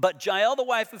 But Jael, the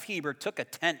wife of Heber, took a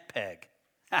tent peg.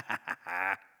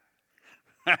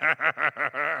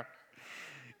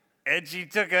 And she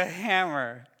took a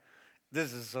hammer.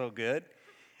 This is so good.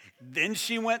 Then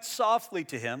she went softly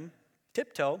to him,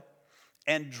 tiptoe,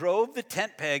 and drove the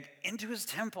tent peg into his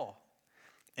temple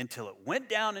until it went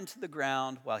down into the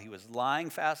ground while he was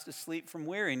lying fast asleep from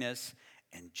weariness.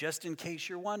 And just in case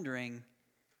you're wondering,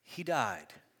 he died.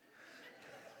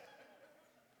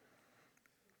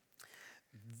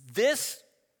 This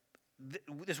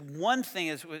one thing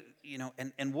is, you know,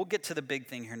 and we'll get to the big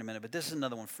thing here in a minute, but this is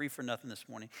another one, free for nothing this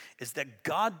morning, is that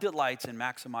God delights in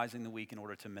maximizing the weak in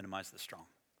order to minimize the strong.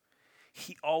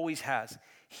 He always has.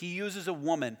 He uses a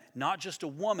woman, not just a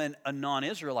woman, a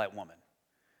non-Israelite woman.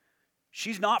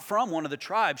 She's not from one of the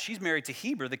tribes. She's married to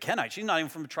Heber, the Kenite. She's not even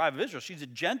from the tribe of Israel. She's a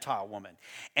Gentile woman.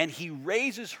 And he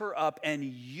raises her up and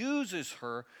uses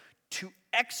her to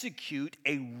execute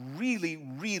a really,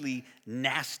 really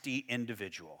nasty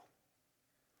individual.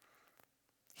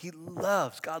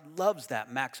 God loves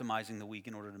that, maximizing the weak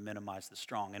in order to minimize the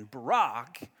strong. And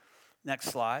Barak, next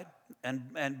slide,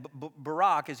 and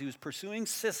Barak, as he was pursuing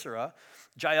Sisera,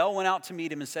 Jael went out to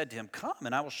meet him and said to him, come,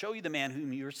 and I will show you the man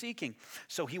whom you are seeking.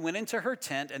 So he went into her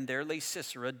tent, and there lay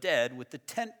Sisera dead with the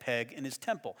tent peg in his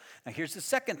temple. Now here's the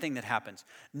second thing that happens.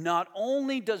 Not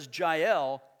only does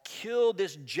Jael kill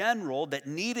this general that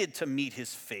needed to meet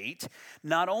his fate,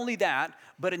 not only that,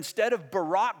 but instead of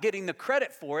Barak getting the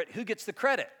credit for it, who gets the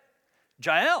credit?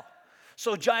 Jael.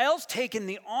 So Jael's taken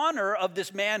the honor of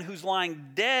this man who's lying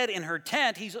dead in her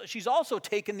tent. She's also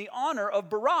taken the honor of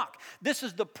Barak. This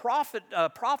is the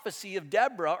prophecy of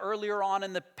Deborah earlier on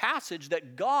in the passage,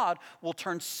 that God will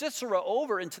turn Sisera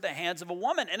over into the hands of a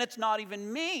woman. And it's not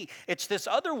even me. It's this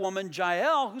other woman,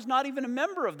 Jael, who's not even a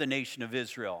member of the nation of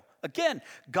Israel. Again,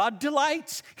 God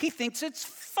delights. He thinks it's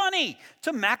funny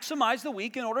to maximize the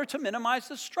weak in order to minimize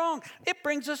the strong. It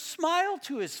brings a smile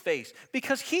to his face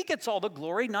because he gets all the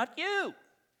glory, not you.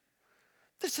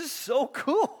 This is so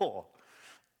cool.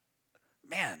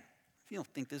 Man, if you don't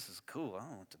think this is cool, I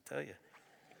don't know what to tell you.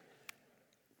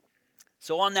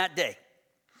 So on that day,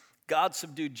 God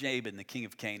subdued Jabin, the king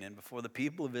of Canaan, before the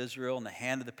people of Israel, and the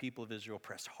hand of the people of Israel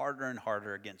pressed harder and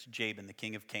harder against Jabin, the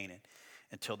king of Canaan,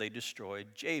 until they destroyed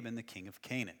Jabin, the king of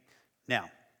Canaan. Now,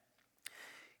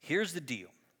 here's the deal.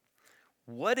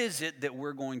 What is it that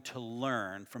we're going to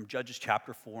learn from Judges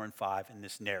chapter 4 and 5 in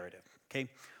this narrative? Okay,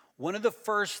 one of the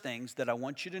first things that I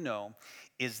want you to know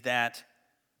is that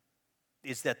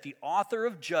the author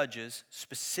of Judges,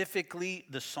 specifically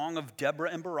the Song of Deborah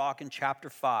and Barak in chapter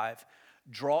 5,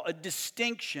 draw a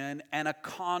distinction and a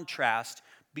contrast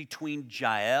between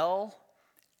Jael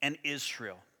and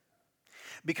Israel.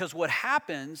 Because what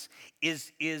happens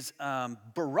is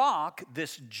Barak,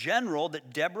 this general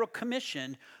that Deborah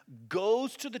commissioned,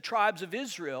 goes to the tribes of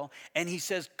Israel and he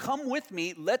says, come with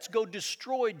me, let's go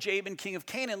destroy Jabin, king of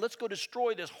Canaan. Let's go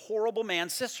destroy this horrible man,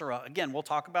 Sisera. Again, we'll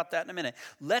talk about that in a minute.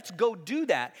 Let's go do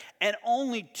that. And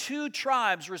only 2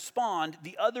 tribes respond,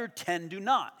 the other 10 do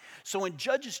not. So in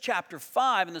Judges chapter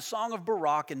 5, in the Song of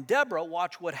Barak and Deborah,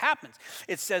 watch what happens.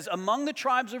 It says, among the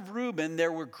tribes of Reuben,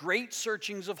 there were great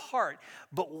searchings of heart.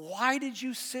 But why did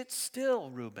you sit still,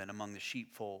 Reuben, among the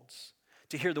sheepfolds,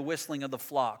 to hear the whistling of the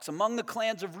flocks? Among the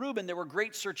clans of Reuben, there were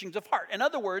great searchings of heart. In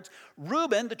other words,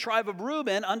 Reuben, the tribe of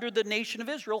Reuben, under the nation of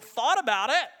Israel, thought about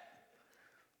it.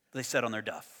 They sat on their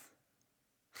duff.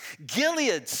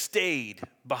 Gilead stayed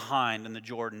behind in the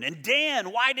Jordan. And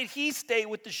Dan, why did he stay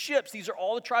with the ships? These are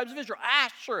all the tribes of Israel.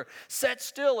 Asher sat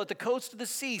still at the coast of the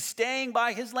sea, staying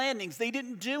by his landings. They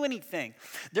didn't do anything.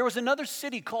 There was another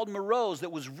city called Meroz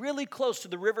that was really close to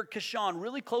the river Kishon,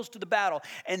 really close to the battle.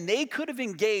 And they could have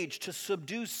engaged to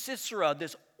subdue Sisera,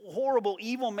 this horrible,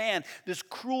 evil man, this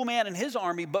cruel man in his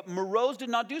army, but Meroz did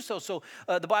not do so. So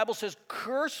the Bible says,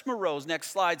 curse Meroz.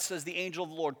 Next slide says the angel of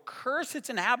the Lord, curse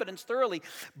its inhabitants thoroughly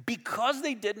because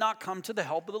they did not come to the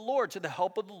help of the Lord, to the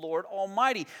help of the Lord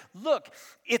Almighty. Look,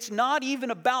 it's not even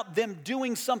about them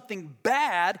doing something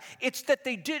bad. It's that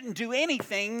they didn't do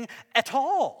anything at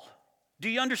all. Do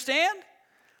you understand?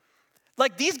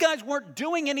 Like, these guys weren't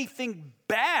doing anything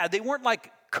bad. They weren't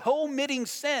like committing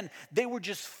sin. They were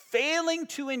just failing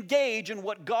to engage in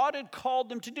what God had called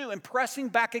them to do and pressing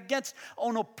back against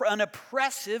an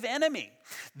oppressive enemy.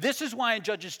 This is why in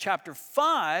Judges chapter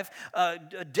 5,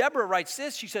 Deborah writes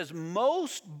this. She says,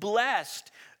 most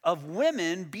blessed of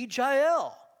women be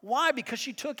Jael. Why? Because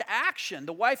she took action.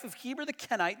 The wife of Heber the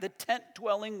Kenite, the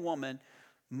tent-dwelling woman,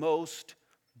 most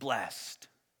blessed.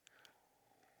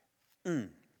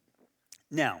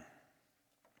 Now,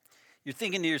 you're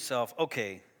thinking to yourself,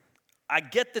 okay, I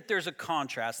get that there's a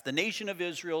contrast. The nation of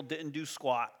Israel didn't do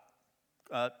squat,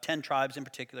 10 tribes in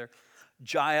particular.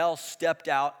 Jael stepped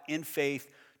out in faith,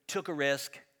 took a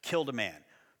risk, killed a man.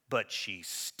 But she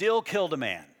still killed a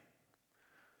man.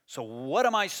 So what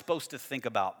am I supposed to think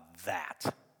about that?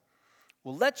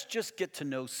 Well, let's just get to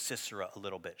know Sisera a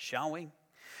little bit, shall we?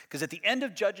 Because at the end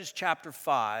of Judges chapter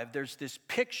 5, there's this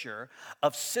picture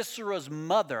of Sisera's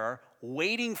mother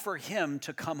waiting for him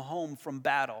to come home from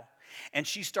battle. And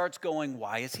she starts going,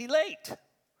 why is he late?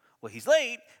 Well, he's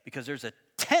late because there's a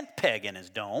tent peg in his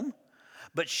dome.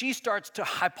 But she starts to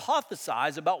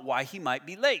hypothesize about why he might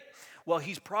be late. Well,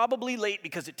 he's probably late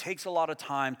because it takes a lot of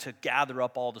time to gather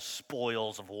up all the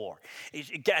spoils of war.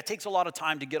 It takes a lot of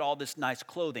time to get all this nice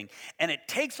clothing. And it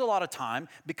takes a lot of time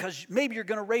because maybe you're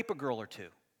going to rape a girl or two.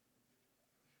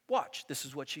 Watch, this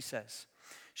is what she says.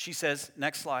 She says,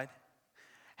 next slide,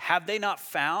 have they not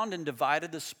found and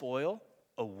divided the spoil,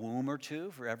 a womb or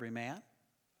two for every man?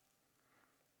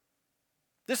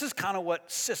 This is kind of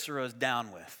what Sisera is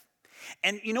down with.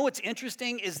 And you know what's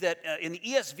interesting is that in the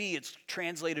ESV it's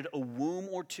translated a womb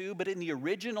or two, but in the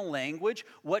original language,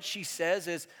 what she says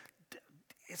is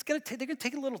they're going to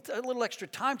take a little extra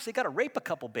time because they got to rape a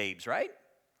couple babes, right?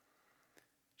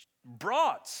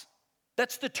 Broads.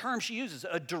 That's the term she uses,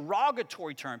 a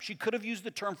derogatory term. She could have used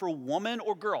the term for woman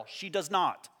or girl. She does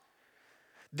not.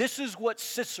 This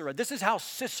is how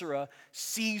Sisera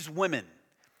sees women,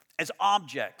 as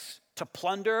objects to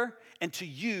plunder and to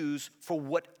use for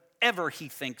whatever he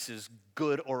thinks is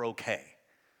good or okay.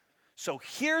 So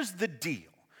here's the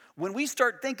deal. When we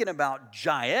start thinking about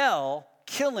Jael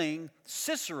killing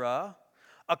Sisera,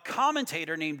 a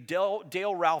commentator named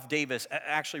Dale Ralph Davis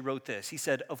actually wrote this. He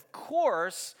said, of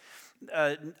course,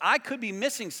 I could be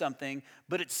missing something,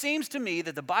 but it seems to me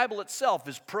that the Bible itself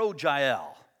is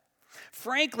pro-Jael.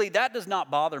 Frankly, that does not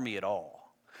bother me at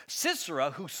all.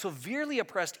 Sisera, who severely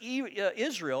oppressed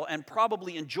Israel and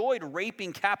probably enjoyed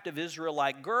raping captive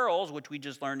Israelite girls, which we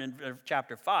just learned in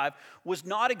chapter 5, was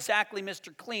not exactly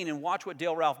Mr. Clean. And watch what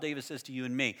Dale Ralph Davis says to you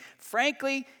and me.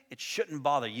 Frankly, it shouldn't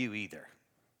bother you either.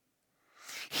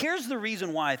 Here's the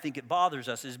reason why I think it bothers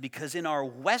us is because in our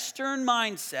Western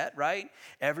mindset, right,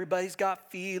 everybody's got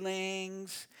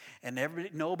feelings and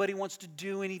nobody wants to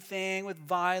do anything with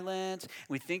violence.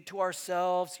 We think to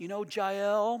ourselves, you know,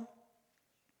 Jael,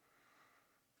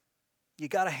 you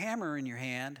got a hammer in your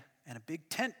hand and a big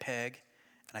tent peg,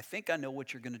 and I think I know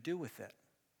what you're going to do with it.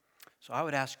 So I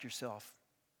would ask yourself,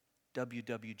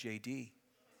 WWJD.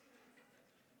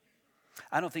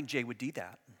 I don't think Jay would do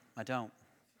that. I don't.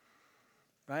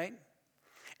 Right?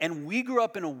 And we grew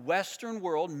up in a Western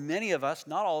world, many of us,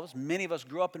 not all of us, many of us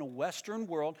grew up in a Western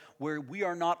world where we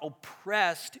are not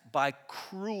oppressed by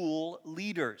cruel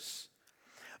leaders.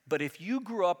 But if you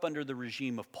grew up under the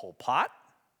regime of Pol Pot,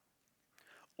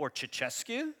 or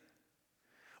Ceausescu,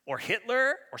 or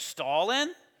Hitler, or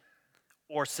Stalin,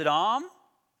 or Saddam,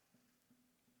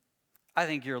 I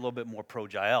think you're a little bit more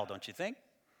pro-Jael, don't you think?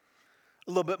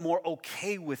 A little bit more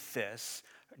okay with this.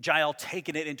 Jael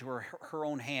taking it into her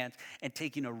own hands and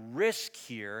taking a risk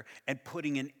here and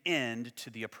putting an end to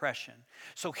the oppression.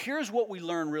 So here's what we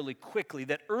learn really quickly,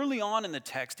 that early on in the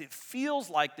text, it feels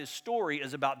like this story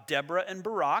is about Deborah and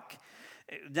Barak.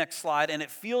 Next slide. And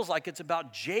it feels like it's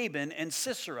about Jabin and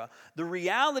Sisera. The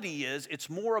reality is it's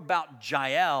more about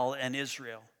Jael and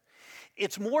Israel.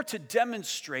 It's more to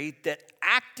demonstrate that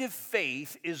active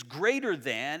faith is greater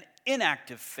than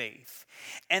inactive faith,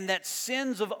 and that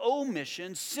sins of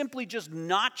omission, simply just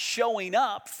not showing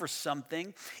up for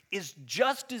something, is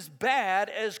just as bad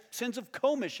as sins of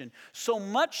commission. So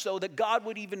much so that God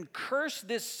would even curse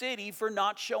this city for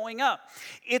not showing up.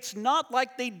 It's not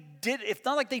like they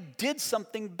did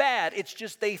something bad. It's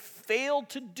just they failed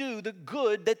to do the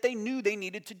good that they knew they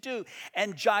needed to do.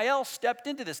 And Jael stepped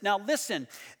into this. Now listen,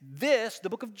 the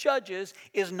book of Judges,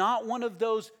 is not one of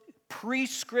those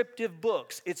prescriptive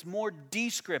books. It's more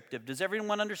descriptive. Does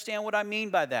everyone understand what I mean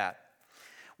by that?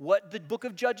 What the book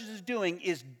of Judges is doing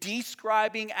is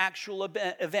describing actual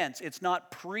events. It's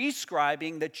not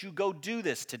prescribing that you go do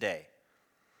this today.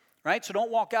 Right? So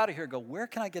don't walk out of here and go, where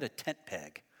can I get a tent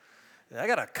peg? I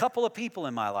got a couple of people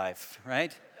in my life,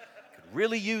 right? Could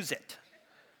really use it.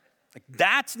 Like,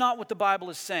 that's not what the Bible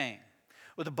is saying.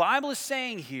 What the Bible is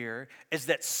saying here is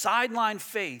that sideline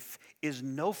faith is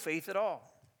no faith at all.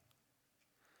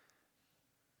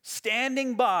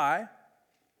 Standing by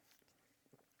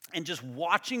and just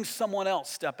watching someone else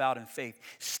step out in faith.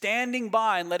 Standing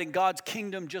by and letting God's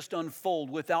kingdom just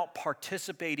unfold without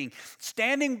participating.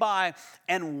 Standing by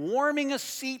and warming a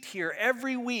seat here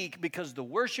every week because the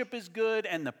worship is good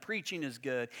and the preaching is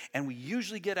good, and we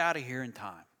usually get out of here in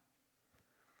time.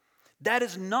 That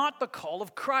is not the call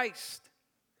of Christ.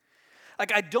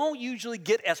 Like, I don't usually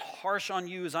get as harsh on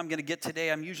you as I'm going to get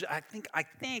today. I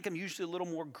think I'm usually a little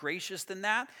more gracious than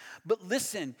that. But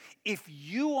listen, if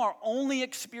you are only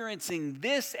experiencing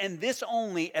this and this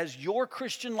only as your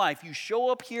Christian life, you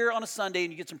show up here on a Sunday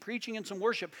and you get some preaching and some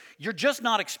worship, you're just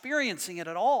not experiencing it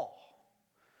at all.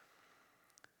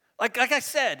 Like I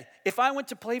said, if I went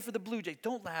to play for the Blue Jays,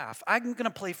 don't laugh. I'm going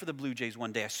to play for the Blue Jays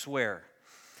one day, I swear.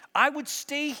 I would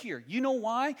stay here. You know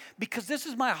why? Because this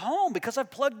is my home, because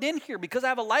I've plugged in here, because I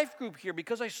have a life group here,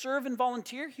 because I serve and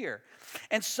volunteer here.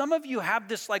 And some of you have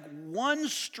this like one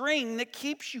string that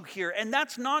keeps you here, and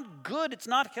that's not good. It's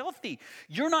not healthy.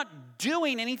 You're not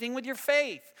doing anything with your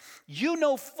faith. You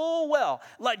know full well,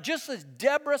 like just as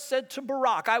Deborah said to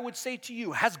Barak, I would say to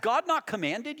you, has God not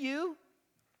commanded you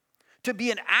to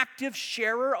be an active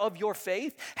sharer of your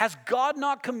faith? Has God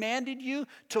not commanded you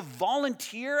to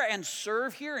volunteer and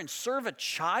serve here and serve a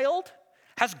child?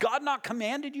 Has God not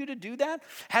commanded you to do that?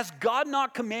 Has God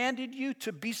not commanded you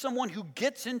to be someone who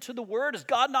gets into the Word? Has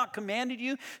God not commanded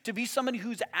you to be somebody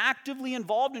who's actively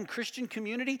involved in Christian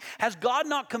community? Has God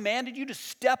not commanded you to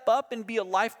step up and be a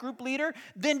life group leader?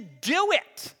 Then do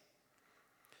it.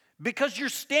 Because you're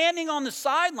standing on the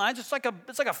sidelines. It's like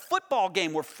a football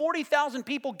game where 40,000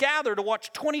 people gather to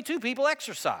watch 22 people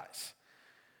exercise.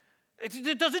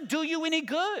 It doesn't do you any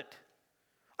good.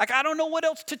 Like, I don't know what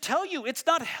else to tell you. It's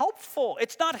not helpful.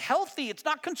 It's not healthy. It's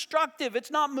not constructive.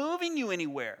 It's not moving you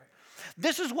anywhere.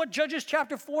 This is what Judges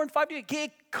chapter 4 and 5 do.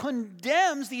 It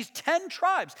condemns these 10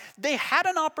 tribes. They had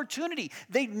an opportunity.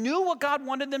 They knew what God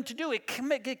wanted them to do. It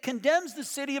condemns the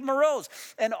city of Meroz.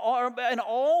 And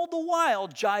all the while,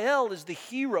 Jael is the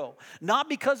hero. Not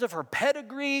because of her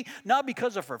pedigree, not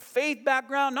because of her faith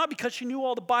background, not because she knew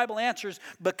all the Bible answers,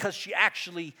 because she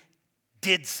actually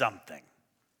did something.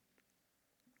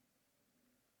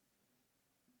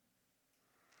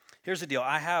 Here's the deal.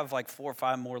 I have like 4 or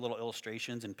 5 more little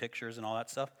illustrations and pictures and all that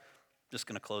stuff. Just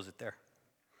going to close it there.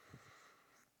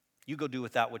 You go do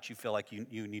with that what you feel like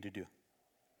you need to do.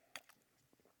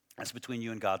 That's between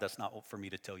you and God. That's not for me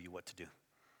to tell you what to do.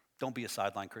 Don't be a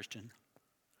sideline Christian.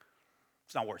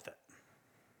 It's not worth it.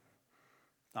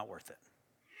 Not worth it.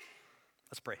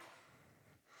 Let's pray.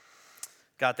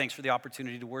 God, thanks for the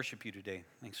opportunity to worship you today.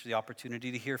 Thanks for the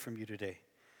opportunity to hear from you today.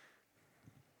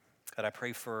 God, I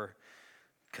pray for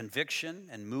conviction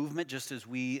and movement, just as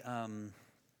we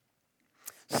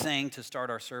sang to start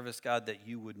our service, God, that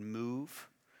you would move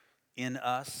in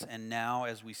us. And now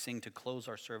as we sing to close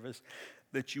our service,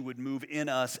 that you would move in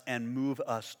us and move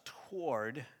us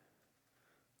toward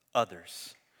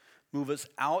others. Move us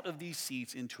out of these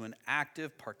seats into an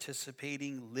active,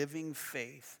 participating, living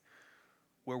faith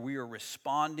where we are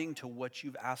responding to what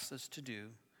you've asked us to do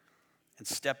and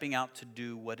stepping out to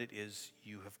do what it is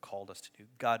you have called us to do.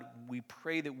 God, we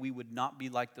pray that we would not be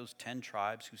like those 10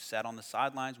 tribes who sat on the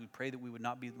sidelines. We pray that we would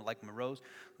not be like Meroz,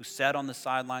 who sat on the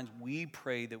sidelines. We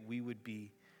pray that we would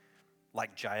be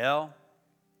like Jael,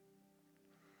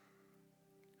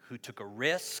 who took a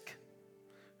risk,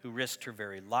 who risked her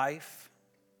very life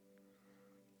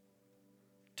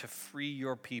to free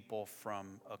your people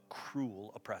from a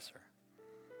cruel oppressor.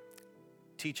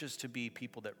 Teach us to be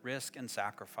people that risk and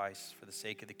sacrifice for the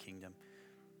sake of the kingdom,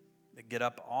 that get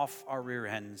up off our rear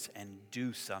ends and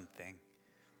do something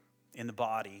in the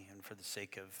body and for the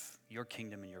sake of your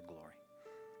kingdom and your glory.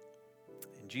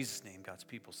 In Jesus' name, God's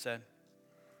people said,